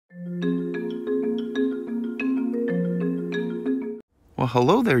Well,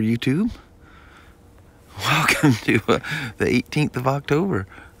 hello there, YouTube. Welcome to the 18th of October.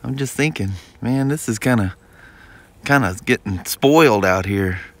 I'm just thinking, man, this is kind of getting spoiled out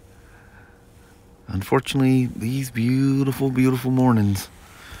here. Unfortunately, these beautiful, beautiful mornings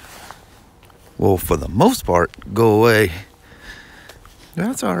will, for the most part, go away.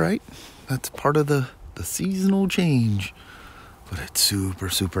 That's all right. That's part of the seasonal change. But it's super,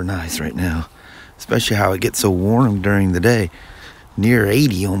 super nice right now. Especially how it gets so warm during the day. Near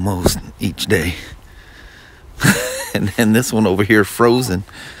 80 almost each day. And then this one over here frozen.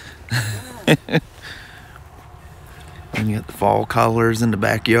 And you got the fall colors in the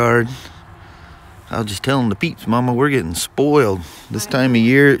backyard. I was just telling the peeps, Mama, we're getting spoiled. This time of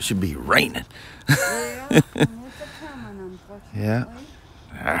year it should be raining. Yeah.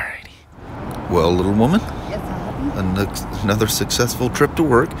 Alrighty. Well, little woman. Yes, another successful trip to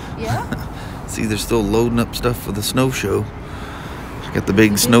work. Yeah. See, they're still loading up stuff for the snow show. Got the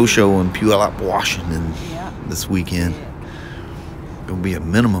big snow show in Puyallup, Washington this weekend. It'll be a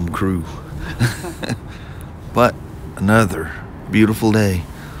minimum crew. But another beautiful day.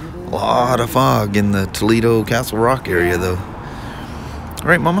 A lot of fog in the Toledo, Castle Rock area though. All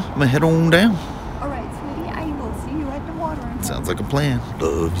right, Mama, I'm gonna head on down. All right, sweetie, I will see you at the watering. Sounds like a plan.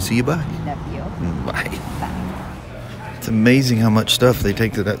 Love to see you. Bye. Love you. Bye. Bye. It's amazing how much stuff they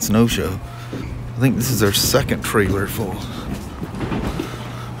take to that snow show. I think this is their second trailer full.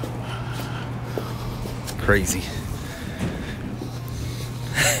 Crazy.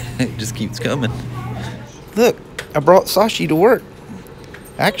 It just keeps coming. Look, I brought Sashi to work.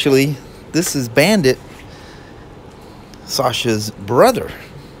 Actually, this is Bandit, Sasha's brother.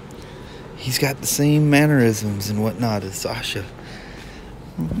 He's got the same mannerisms and whatnot as Sasha.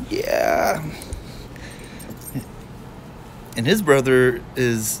 Yeah. And his brother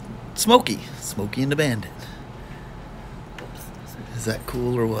is Smokey and the Bandit. Is that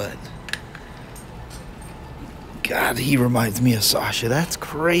cool or what? God, he reminds me of Sasha. That's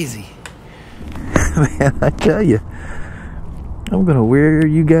crazy. Man, I tell you, I'm gonna wear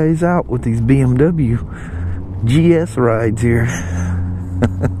you guys out with these BMW GS rides here.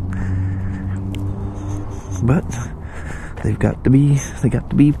 But they got to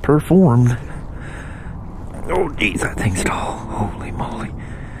be performed. Oh geez, that thing's tall. Holy moly.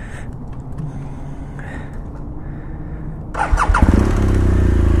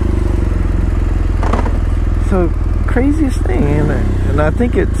 So craziest thing, and I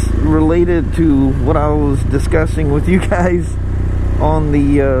think it's related to what I was discussing with you guys on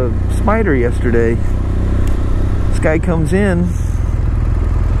the Spyder yesterday. This guy comes in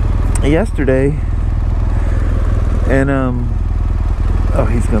yesterday and oh,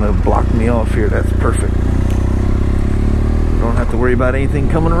 he's gonna block me off here. That's perfect. Don't have to worry about anything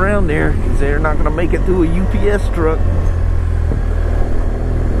coming around there because they're not gonna make it through a UPS truck.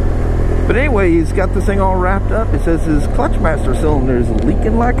 But anyway, he's got this thing all wrapped up. It says his clutch master cylinder is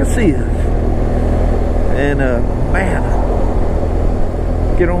leaking like a sieve. And man,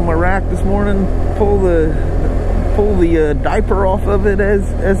 get on my rack this morning, pull the diaper off of it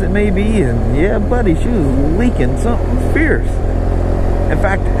as it may be, and yeah, buddy, she was leaking something fierce. In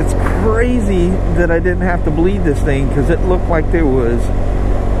fact, it's crazy that I didn't have to bleed this thing because it looked like there was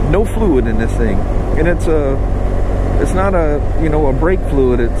no fluid in this thing, and it's not a brake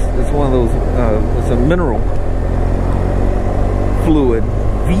fluid. It's one of those. It's a mineral fluid.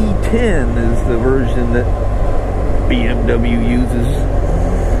 V10 is the version that BMW uses.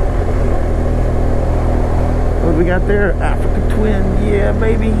 What do we got there? Africa Twin. Yeah,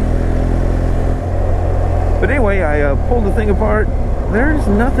 baby. But anyway, I pulled the thing apart. There's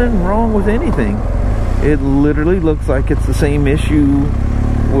nothing wrong with anything. It literally looks like it's the same issue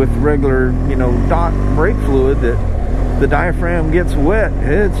with regular, dot brake fluid that. The diaphragm gets wet,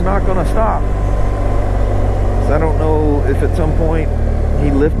 it's not going to stop. So I don't know if at some point he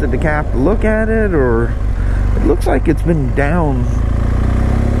lifted the cap to look at it, or it looks like it's been down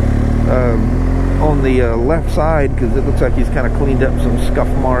on the left side, because it looks like he's kind of cleaned up some scuff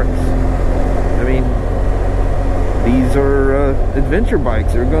marks. I mean, these are adventure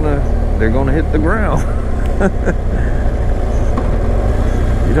bikes. They're gonna hit the ground.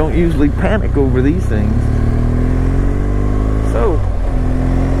 You don't usually panic over these things. So,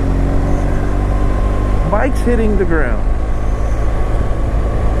 bikes hitting the ground.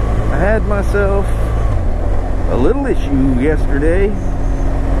 I had myself a little issue yesterday,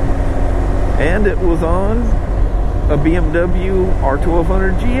 and it was on a BMW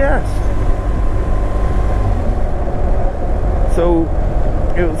R1200 GS. So,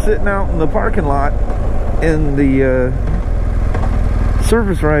 it was sitting out in the parking lot, and the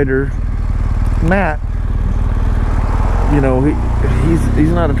service rider, Matt, you know,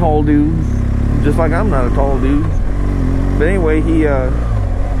 he's not a tall dude, just like I'm not a tall dude. But anyway, he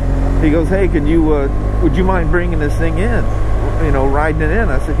goes, hey, would you mind bringing this thing in? You know, riding it in.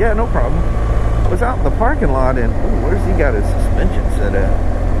 I said, yeah, no problem. I was out in the parking lot, and ooh, where's he got his suspension set at?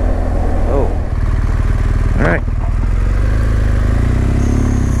 Oh, all right.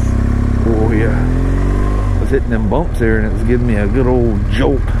 Oh yeah, I was hitting them bumps there, and it was giving me a good old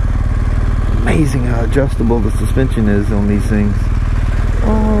jolt. Amazing how adjustable the suspension is on these things.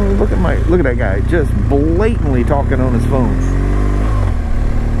 Oh, look at that guy just blatantly talking on his phone.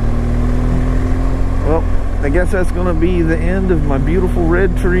 Well, I guess that's going to be the end of my beautiful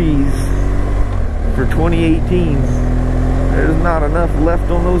red trees for 2018. There's not enough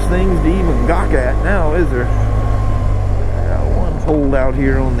left on those things to even gawk at now, is there? I got one hole out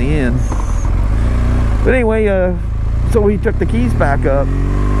here on the end. But anyway, so he took the keys back up.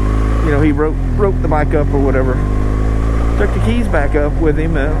 You know, he wrote the bike up or whatever. Took the keys back up with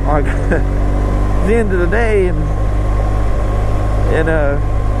him at the end of the day, and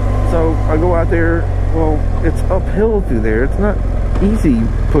so I go out there. Well, it's uphill through there. It's not easy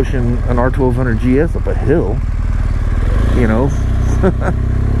pushing an R1200 GS up a hill, you know.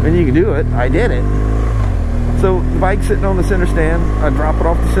 And you can do it. I did it. So the bike's sitting on the center stand. I drop it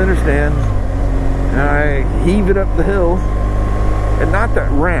off the center stand, and I heave it up the hill, and not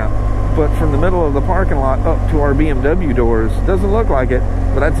that ramp, but from the middle of the parking lot up to our BMW doors. Doesn't look like it,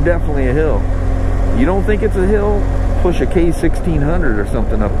 but that's definitely a hill. You don't think it's a hill? Push a K1600 or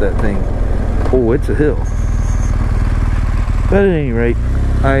something up that thing. Oh, it's a hill. But at any rate,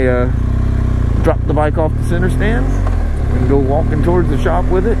 I dropped the bike off the center stand and go walking towards the shop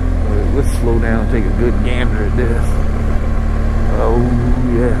with it. Let's slow down and take a good gander at this. Oh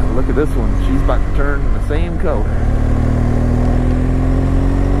yeah, look at this one. She's about to turn the same color.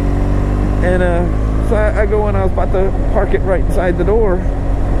 And so I go in, I was about to park it right inside the door,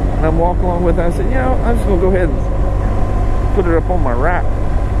 and I'm walking along with it. I said, you know, I'm just gonna go ahead and put it up on my rack.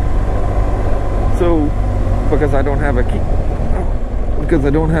 So, because I don't have a key,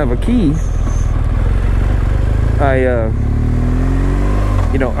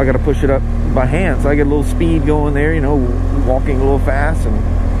 you know, I got to push it up by hand. So I get a little speed going there, you know, walking a little fast,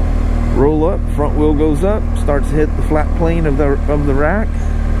 and roll up. Front wheel goes up, starts to hit the flat plane of the rack,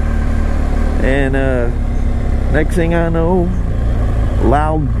 and next thing I know,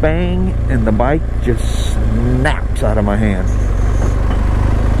 loud bang, and the bike just snaps out of my hand.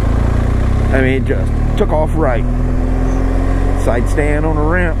 I mean, it just took off right. Side stand on a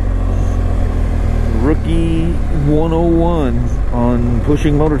ramp. Rookie 101 on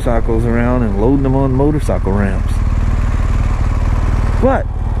pushing motorcycles around and loading them on motorcycle ramps. But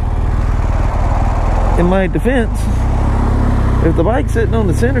in my defense, if the bike's sitting on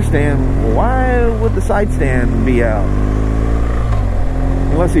the center stand, why would the side stand be out?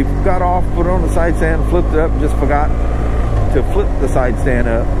 Unless he got off, put it on the side stand, flipped it up, and just forgot to flip the side stand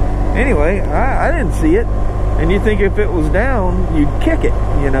up. Anyway, I didn't see it. And you think if it was down, you'd kick it,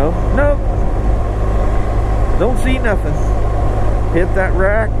 you know. Nope. Don't see nothing. Hit that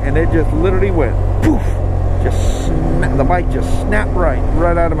rack, and it just literally went poof. Just snap, the bike just snapped right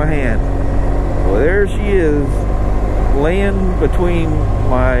out of my hand. Well, there she is, laying between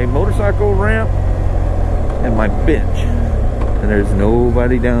my motorcycle ramp and my bench. And there's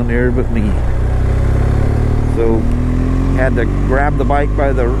nobody down there but me. So, had to grab the bike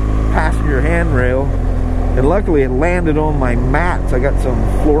by the passenger handrail, and luckily it landed on my mats. I got some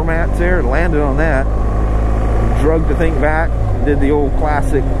floor mats there. It landed on that. Drugged the thing back, did the old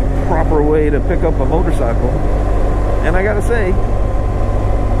classic proper way to pick up a motorcycle. And I gotta say,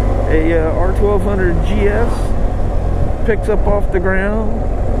 a R1200 GS picks up off the ground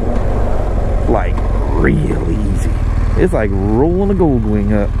like real easy. It's like rolling a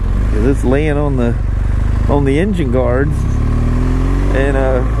Goldwing up. It's laying on the engine guards, and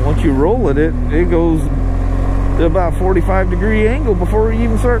once you roll it goes to about 45-degree angle before you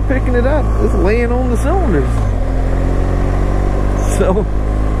even start picking it up. It's laying on the cylinders. So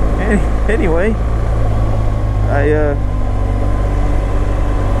anyway, I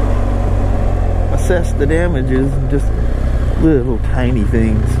assessed the damages, just little tiny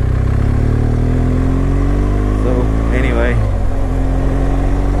things. So anyway,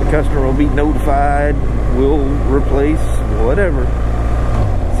 the customer will be notified. We'll replace whatever.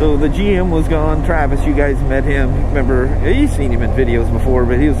 So the GM was gone. Travis, you guys met him. Remember, you've seen him in videos before,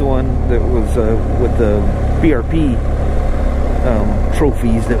 but he was the one that was with the BRP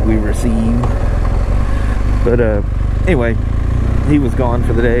trophies that we received. But anyway, he was gone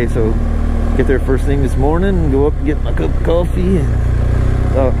for the day, so get there first thing this morning and go up and get my cup of coffee, and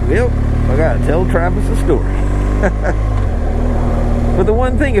thought, well, I gotta tell Travis a story. But the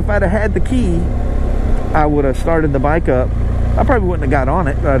one thing, if I'd have had the key, I would have started the bike up. I probably wouldn't have got on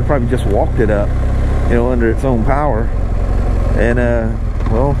it, but I'd probably just walked it up, you know, under its own power. And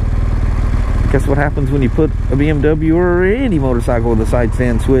well, guess what happens when you put a BMW or any motorcycle with a side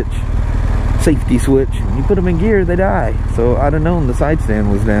stand switch, safety switch, and you put them in gear, they die. So I'd have known the side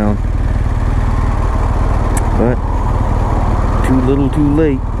stand was down, but too little too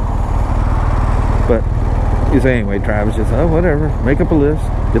late. But you say anyway, Travis just, oh whatever, make up a list,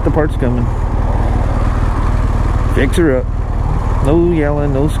 get the parts coming, fix her up, no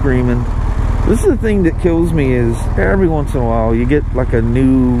yelling, no screaming. This is the thing that kills me, is every once in a while you get like a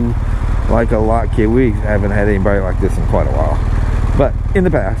new, like a lot kit. We haven't had anybody like this in quite a while, but in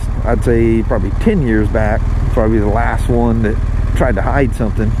the past, I'd say probably 10 years back, probably the last one that tried to hide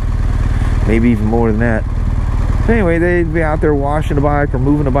something, maybe even more than that. Anyway, they'd be out there washing a bike or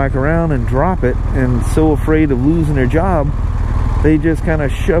moving a bike around and drop it, and so afraid of losing their job, they just kind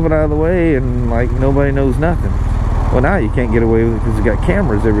of shove it out of the way and like nobody knows nothing. Well, now you can't get away with it because you got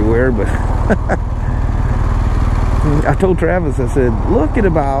cameras everywhere, but I told Travis, I said, look at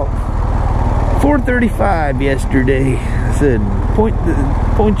about 4:35 yesterday. I said,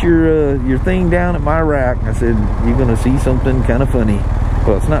 point your thing down at my rack. I said, you're gonna see something kind of funny.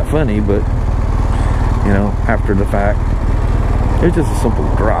 Well, it's not funny, but you know, after the fact, it's just a simple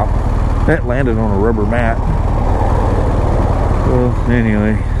drop that landed on a rubber mat. Well,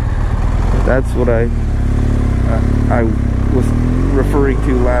 anyway, that's what I was referring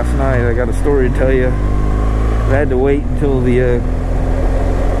to last night. I got a story to tell you. I had to wait until the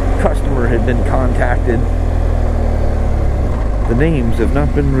customer had been contacted. The names have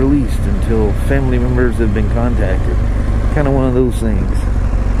not been released until family members have been contacted. Kind of one of those things.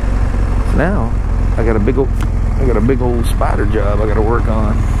 So now I got a big old Spyder job I got to work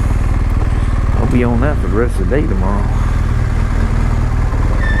on. I'll be on that for the rest of the day tomorrow.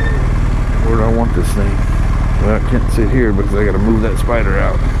 Where do I want this thing? Well, I can't sit here because I got to move that Spyder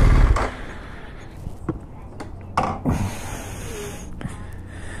out.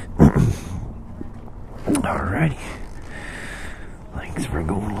 Alrighty. Thanks for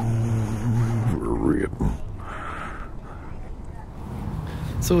going on for a rip.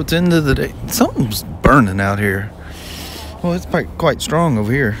 So it's end of the day. Something's burning out here. Well, it's quite strong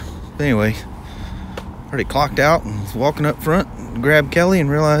over here. Anyway, already clocked out and was walking up front and grabbed Kelly and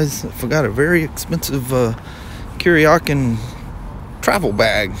realized I forgot a very expensive Kuryakin travel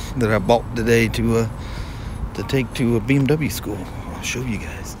bag that I bought today to take to a BMW school. I'll show you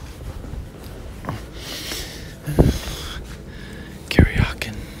guys.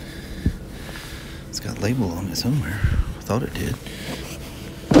 Kuryakin. It's got a label on it somewhere. I thought it did.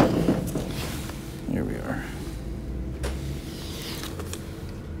 Here we are.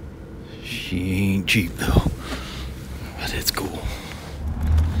 She ain't cheap though, but it's cool.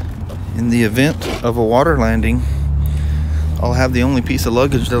 In the event of a water landing, I'll have the only piece of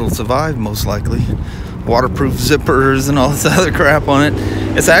luggage that'll survive, most likely. Waterproof zippers and all this other crap on it.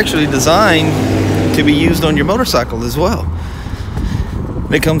 It's actually designed to be used on your motorcycle as well.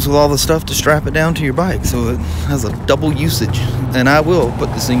 It comes with all the stuff to strap it down to your bike, so it has a double usage. And I will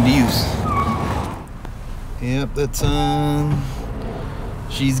put this thing to use. Yep, that's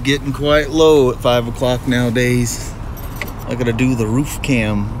she's getting quite low at 5 o'clock nowadays. I gotta do the roof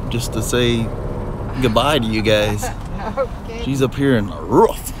cam just to say goodbye to you guys. Okay. She's up here in the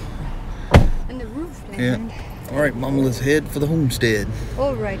roof. In the roof land. Yeah. Alright, Mama, let's head for the homestead.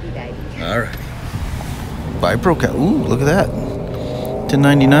 Alrighty, Daddy. Alright. Buy Pro Cat. Ooh, look at that.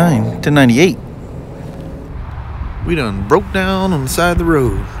 10.99, 10.98. We done broke down on the side of the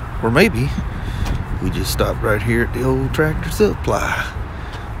road. Or maybe we just stopped right here at the old Tractor Supply.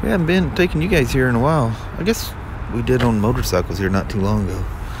 We haven't been taking you guys here in a while. I guess we did on motorcycles here not too long ago.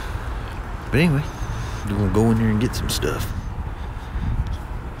 But anyway, we're gonna go in here and get some stuff.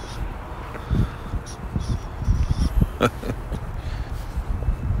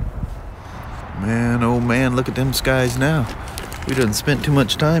 Man, oh man, look at them skies now. We done spent too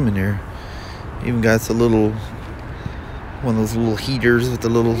much time in there. Even got the little, one of those little heaters with the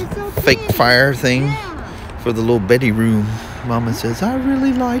little fake fire thing for the little Betty room. Mama says, I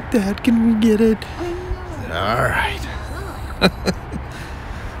really like that. Can we get it? All right.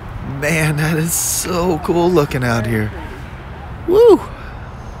 Man, that is so cool looking out here. Woo!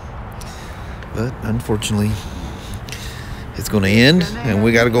 But unfortunately, it's going to end and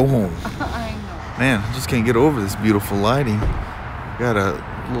we got to go home. Man, I just can't get over this beautiful lighting. Got a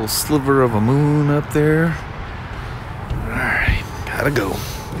little sliver of a moon up there. Alright, gotta go.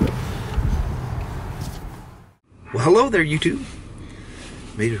 Well, hello there, YouTube.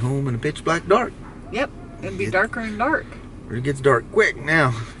 Made it home in a pitch black dark. Yep, it'd be darker and dark. It gets dark quick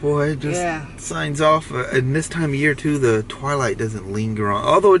now. Boy, it just signs off. And this time of year, too, the twilight doesn't linger on.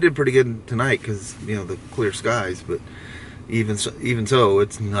 Although it did pretty good tonight because, you know, the clear skies. But even so,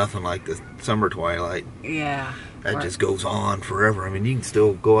 it's nothing like the summer twilight. Yeah. That just goes on forever. I mean, you can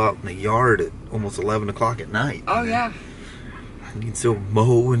still go out in the yard at almost 11 o'clock at night. Oh, yeah. You can still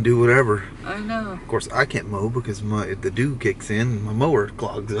mow and do whatever. I know. Of course, I can't mow because the dew kicks in and my mower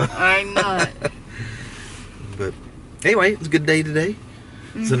clogs up. I know. But anyway, it was a good day today.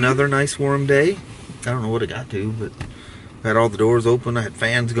 It's another nice warm day. I don't know what it got to, but I had all the doors open. I had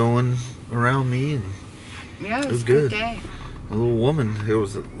fans going around me, and Yeah, it was good. A good day. A little woman. There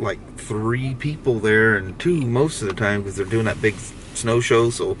was like 3 people there, and 2 most of the time because they're doing that big snow show.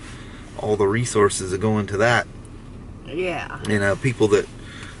 So all the resources are going to that. Yeah. And people that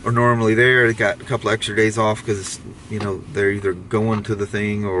are normally there, they got a couple extra days off because, you know, they're either going to the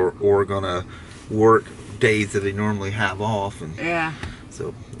thing or gonna work days that they normally have off. And yeah.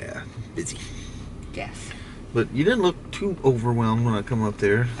 so, yeah, busy. Yes. But you didn't look too overwhelmed when I come up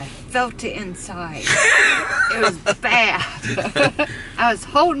there. I felt it inside. It was bad. I was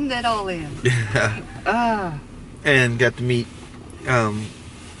holding it all in. Yeah. And got to meet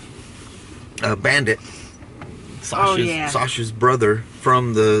Bandit. Sasha's brother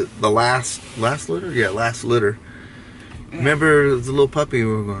from the last litter? Yeah, last litter. Yeah. Remember, it was a little puppy.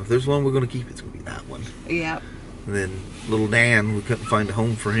 We were going, if there's one we're going to keep, it's going to be that one. Yep. And then little Dan, we couldn't find a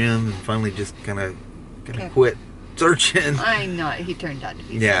home for him, and finally just kind of quit searching. I know, he turned out to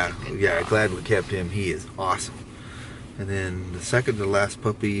be such a good dog. Glad we kept him. He is awesome. And then the second to last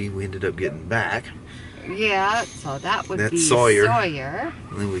puppy we ended up getting back. Yeah, so that would be Sawyer. And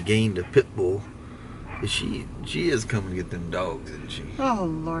then we gained a pit bull. She is coming to get them dogs, isn't she? Oh,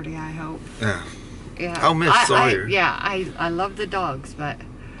 Lordy, I hope. Yeah. Yeah. I'll miss Sawyer. I love the dogs, but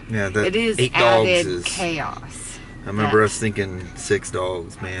it is 8 added dogs chaos. I remember us thinking 6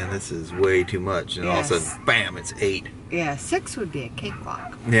 dogs. Man, this is way too much. And all of a sudden, bam, it's 8. Yeah, 6 would be a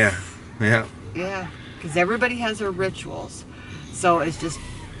cakewalk. Yeah. Yeah, because everybody has their rituals. So it's just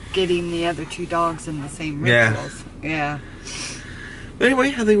getting the other 2 dogs in the same rituals. Yeah. Anyway,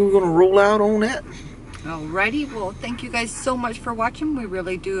 I think we're going to roll out on that. Alrighty, well, thank you guys so much for watching. We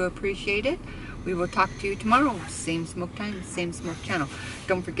really do appreciate it. We will talk to you tomorrow. Same smoke time, same smoke channel.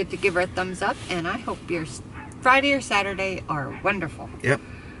 Don't forget to give her a thumbs up, and I hope your Friday or Saturday are wonderful. Yep.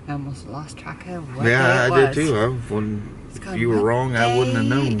 I almost lost track of what day it was. I did too. If you were wrong, I wouldn't have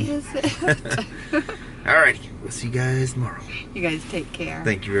known. Is it? Alrighty, we'll see you guys tomorrow. You guys take care.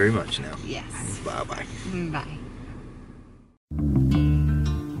 Thank you very much now. Yes. Bye-bye. Bye.